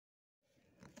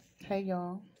Hey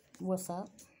y'all, what's up?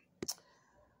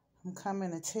 I'm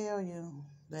coming to tell you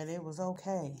that it was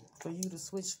okay for you to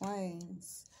switch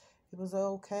lanes. It was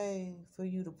okay for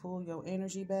you to pull your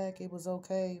energy back. It was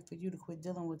okay for you to quit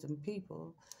dealing with them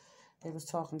people. They was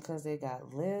talking because they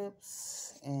got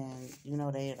lips and,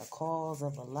 they are the cause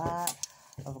of a lot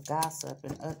of gossip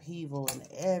and upheaval in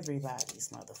everybody's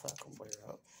motherfucking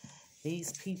world.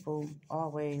 These people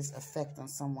always affecting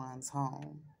someone's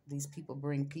home. These people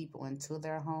bring people into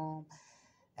their home,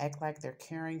 act like they're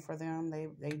caring for them.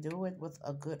 They do it with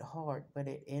a good heart, but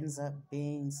it ends up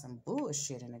being some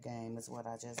bullshit in the game, is what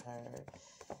I just heard.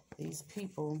 These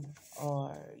people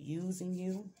are using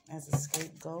you as a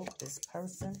scapegoat, this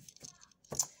person,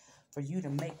 for you to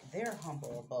make their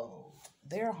humble abode,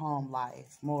 their home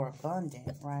life more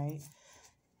abundant, right?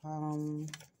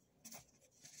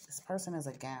 This person is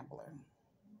a gambler.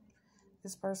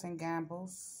 This person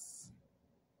gambles.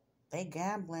 They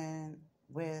gambling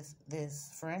with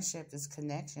this friendship, this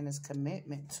connection, this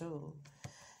commitment too.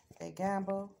 They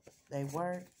gamble, they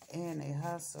work, and they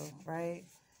hustle, right?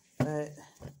 But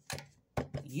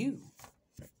you,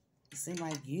 it seem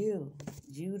like you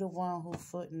the one who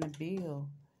footing the bill.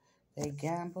 They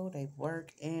gamble, they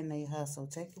work, and they hustle.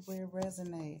 Take it where it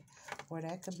resonates, or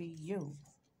that could be you.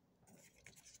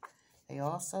 They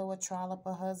also a trollop,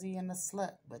 a hussy, and a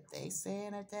slut, but they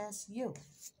saying that that's you.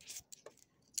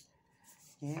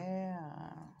 Yeah.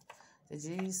 The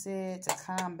G said to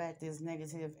combat this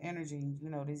negative energy,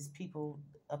 these people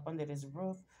up under this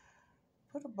roof,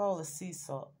 put a bowl of sea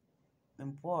salt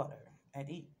and water at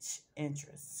each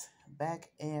entrance, back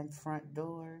and front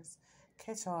doors.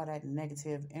 Catch all that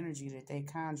negative energy that they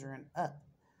conjuring up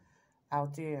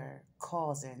out there,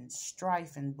 causing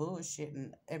strife and bullshit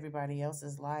in everybody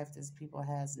else's life. These people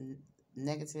has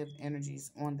negative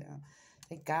energies on them.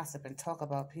 They gossip and talk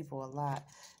about people a lot.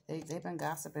 They've been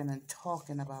gossiping and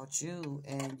talking about you,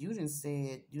 and you done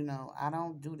said, I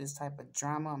don't do this type of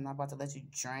drama. I'm not about to let you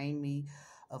drain me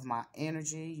of my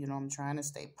energy. I'm trying to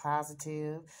stay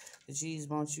positive. The G's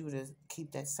want you to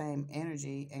keep that same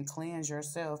energy and cleanse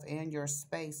yourself and your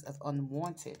space of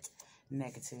unwanted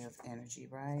negative energy,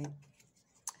 right?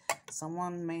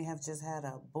 Someone may have just had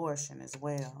an abortion as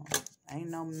well. Ain't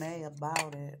no may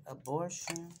about it.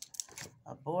 Abortion.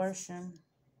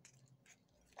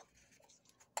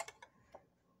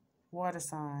 Water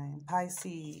sign,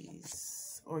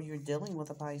 Pisces, or you're dealing with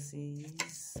a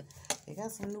Pisces. They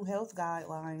got some new health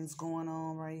guidelines going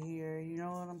on right here. You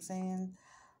know what I'm saying?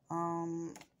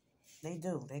 They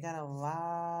do. They got a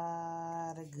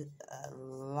lot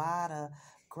of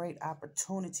great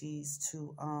opportunities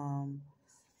to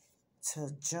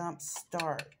jump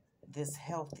start this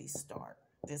healthy start.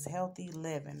 This healthy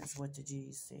living is what the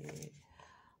G said.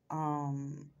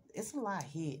 It's a lot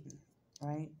hidden,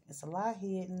 right? It's a lot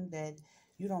hidden that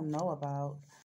you don't know about.